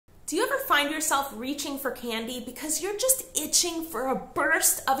Do you ever find yourself reaching for candy because you're just itching for a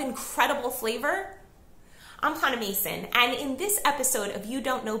burst of incredible flavor? I'm Hannah Mason, and in this episode of You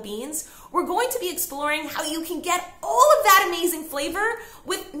Don't Know Beans, we're going to be exploring how you can get all of that amazing flavor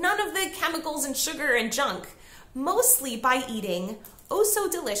with none of the chemicals and sugar and junk, mostly by eating oh so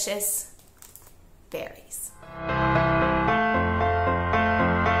delicious berries.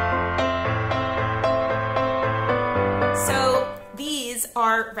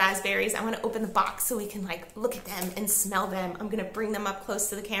 Are raspberries. I want to open the box so we can look at them and smell them. I'm going to bring them up close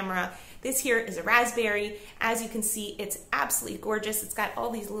to the camera. This here is a raspberry. As you can see, it's absolutely gorgeous. It's got all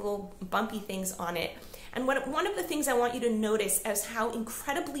these little bumpy things on it. And one of the things I want you to notice is how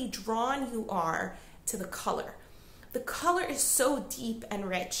incredibly drawn you are to the color. The color is so deep and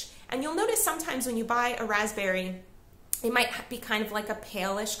rich. And you'll notice sometimes when you buy a raspberry, it might be kind of like a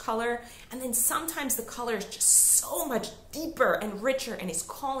palish color, and then sometimes the color is just so much deeper and richer and is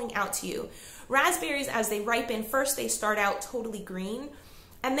calling out to you. Raspberries, as they ripen, first they start out totally green,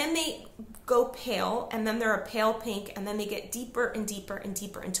 and then they go pale, and then they're a pale pink, and then they get deeper and deeper and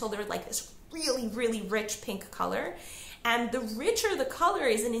deeper until they're like this really, really rich pink color. And the richer the color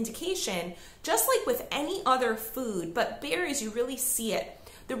is an indication, just like with any other food, but berries, you really see it.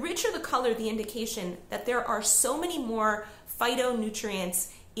 The richer the color, the indication that there are so many more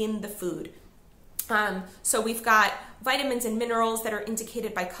phytonutrients in the food. So we've got vitamins and minerals that are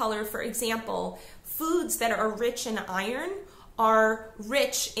indicated by color. For example, foods that are rich in iron are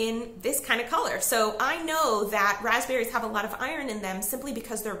rich in this kind of color. So I know that raspberries have a lot of iron in them simply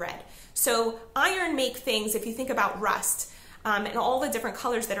because they're red. So iron make things, if you think about rust, and all the different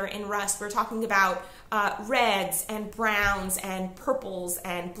colors that are in rust, we're talking about reds and browns and purples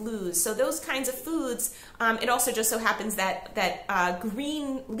and blues. So those kinds of foods, it also just so happens that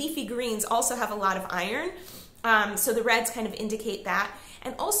green, leafy greens also have a lot of iron. So the reds kind of indicate that.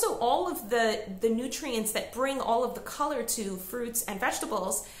 And also all of the nutrients that bring all of the color to fruits and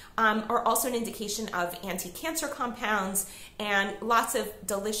vegetables are also an indication of anti-cancer compounds and lots of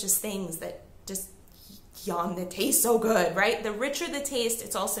delicious things that just yum, that taste so good, right? The richer the taste,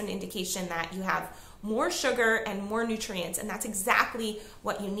 it's also an indication that you have more sugar and more nutrients, and that's exactly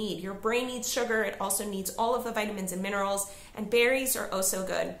what you need. Your brain needs sugar, it also needs all of the vitamins and minerals, and berries are oh so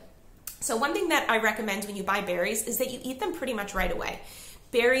good. So one thing that I recommend when you buy berries is that you eat them pretty much right away.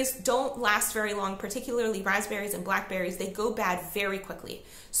 Berries don't last very long, particularly raspberries and blackberries. They go bad very quickly.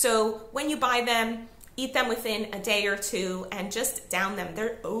 So when you buy them, eat them within a day or two and just down them.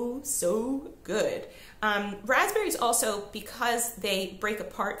 They're oh so good. Raspberries also, because they break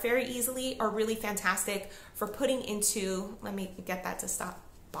apart very easily, are really fantastic for putting into, let me get that to stop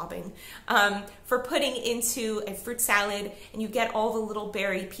bobbing, for putting into a fruit salad, and you get all the little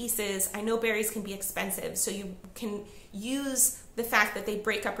berry pieces. I know berries can be expensive, so you can use the fact that they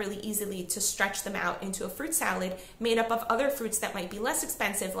break up really easily to stretch them out into a fruit salad made up of other fruits that might be less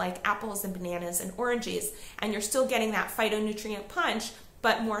expensive, like apples and bananas and oranges, and you're still getting that phytonutrient punch,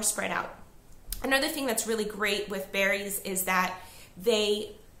 but more spread out. Another thing that's really great with berries is that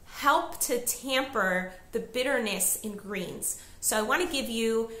they help to tamper the bitterness in greens. So I want to give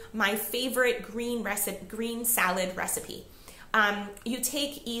you my favorite green salad recipe. You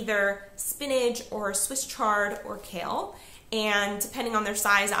take either spinach or Swiss chard or kale, and depending on their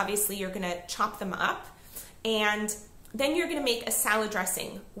size, obviously you're going to chop them up, and then you're going to make a salad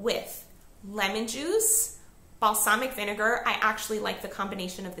dressing with lemon juice, balsamic vinegar. I actually like the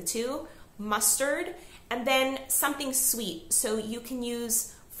combination of the two, mustard, and then something sweet. So you can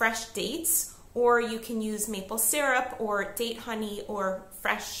use fresh dates, or you can use maple syrup or date honey or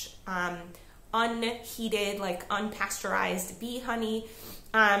fresh unheated, like unpasteurized bee honey,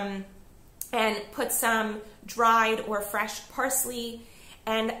 and put some dried or fresh parsley.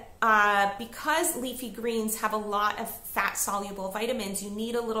 And because leafy greens have a lot of fat-soluble vitamins, you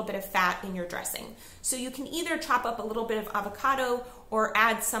need a little bit of fat in your dressing. So you can either chop up a little bit of avocado or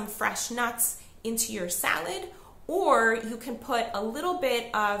add some fresh nuts into your salad, or you can put a little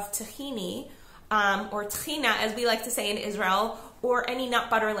bit of tahini, or tahina as we like to say in Israel, or any nut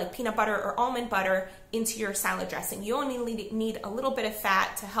butter like peanut butter or almond butter into your salad dressing. You only need a little bit of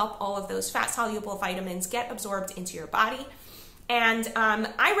fat to help all of those fat-soluble vitamins get absorbed into your body. And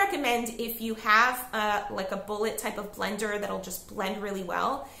I recommend, if you have like a bullet type of blender that'll just blend really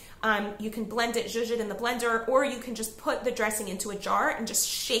well, you can blend it, zhuzh it in the blender, or you can just put the dressing into a jar and just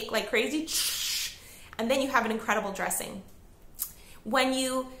shake like crazy, and then you have an incredible dressing. When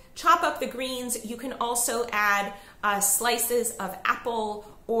you chop up the greens, you can also add slices of apple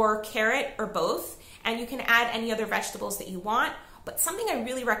or carrot or both, and you can add any other vegetables that you want. But something I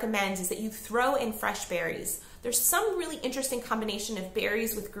really recommend is that you throw in fresh berries. there's some really interesting combination of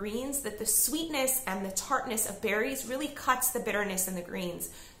berries with greens that the sweetness and the tartness of berries really cuts the bitterness in the greens.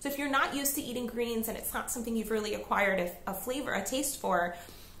 So if you're not used to eating greens and it's not something you've really acquired a flavor, a taste for,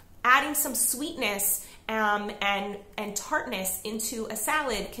 adding some sweetness and tartness into a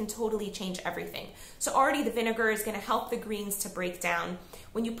salad can totally change everything. So already the vinegar is going to help the greens to break down.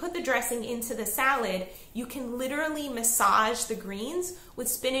 When you put the dressing into the salad, you can literally massage the greens. With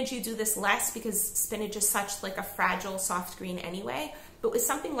spinach, you do this less because spinach is such like a fragile, soft green anyway. But with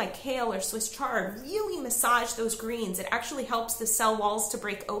something like kale or Swiss chard, really massage those greens. It actually helps the cell walls to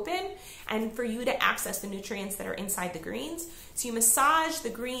break open and for you to access the nutrients that are inside the greens. So you massage the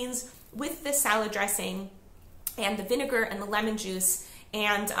greens with the salad dressing and the vinegar and the lemon juice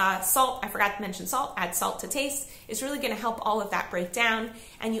and salt. I forgot to mention salt. Add salt to taste. It's really going to help all of that break down.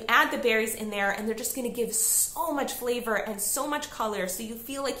 And you add the berries in there and they're just going to give so much flavor and so much color, so you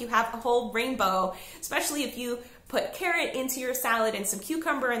feel like you have a whole rainbow, especially if you put carrot into your salad and some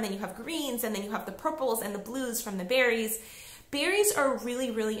cucumber, and then you have greens, and then you have the purples and the blues from the berries. Berries are a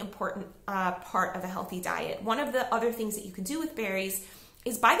really, really important part of a healthy diet. One of the other things that you can do with berries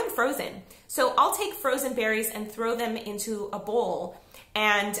is buy them frozen. So I'll take frozen berries and throw them into a bowl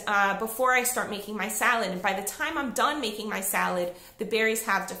and before I start making my salad. And by the time I'm done making my salad, the berries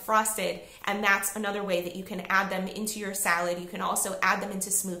have defrosted, and that's another way that you can add them into your salad. You can also add them into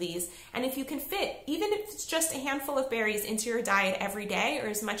smoothies. And if you can fit, even if it's just a handful of berries into your diet every day, or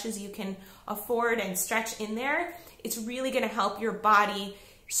as much as you can afford and stretch in there, it's really gonna help your body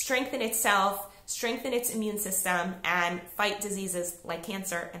strengthen itself, strengthen its immune system, and fight diseases like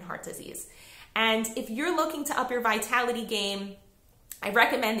cancer and heart disease. And if you're looking to up your vitality game, I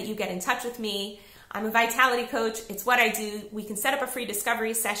recommend that you get in touch with me. I'm a vitality coach. It's what I do. We can set up a free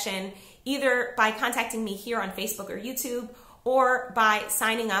discovery session either by contacting me here on Facebook or YouTube, or by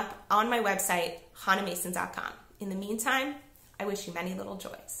signing up on my website, hanamason.com. In the meantime, I wish you many little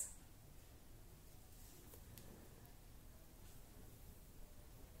joys.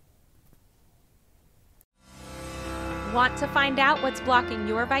 Want to find out what's blocking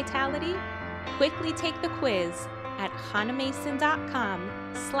your vitality? Quickly take the quiz at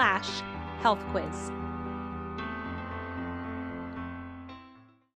hanamason.com/healthquiz.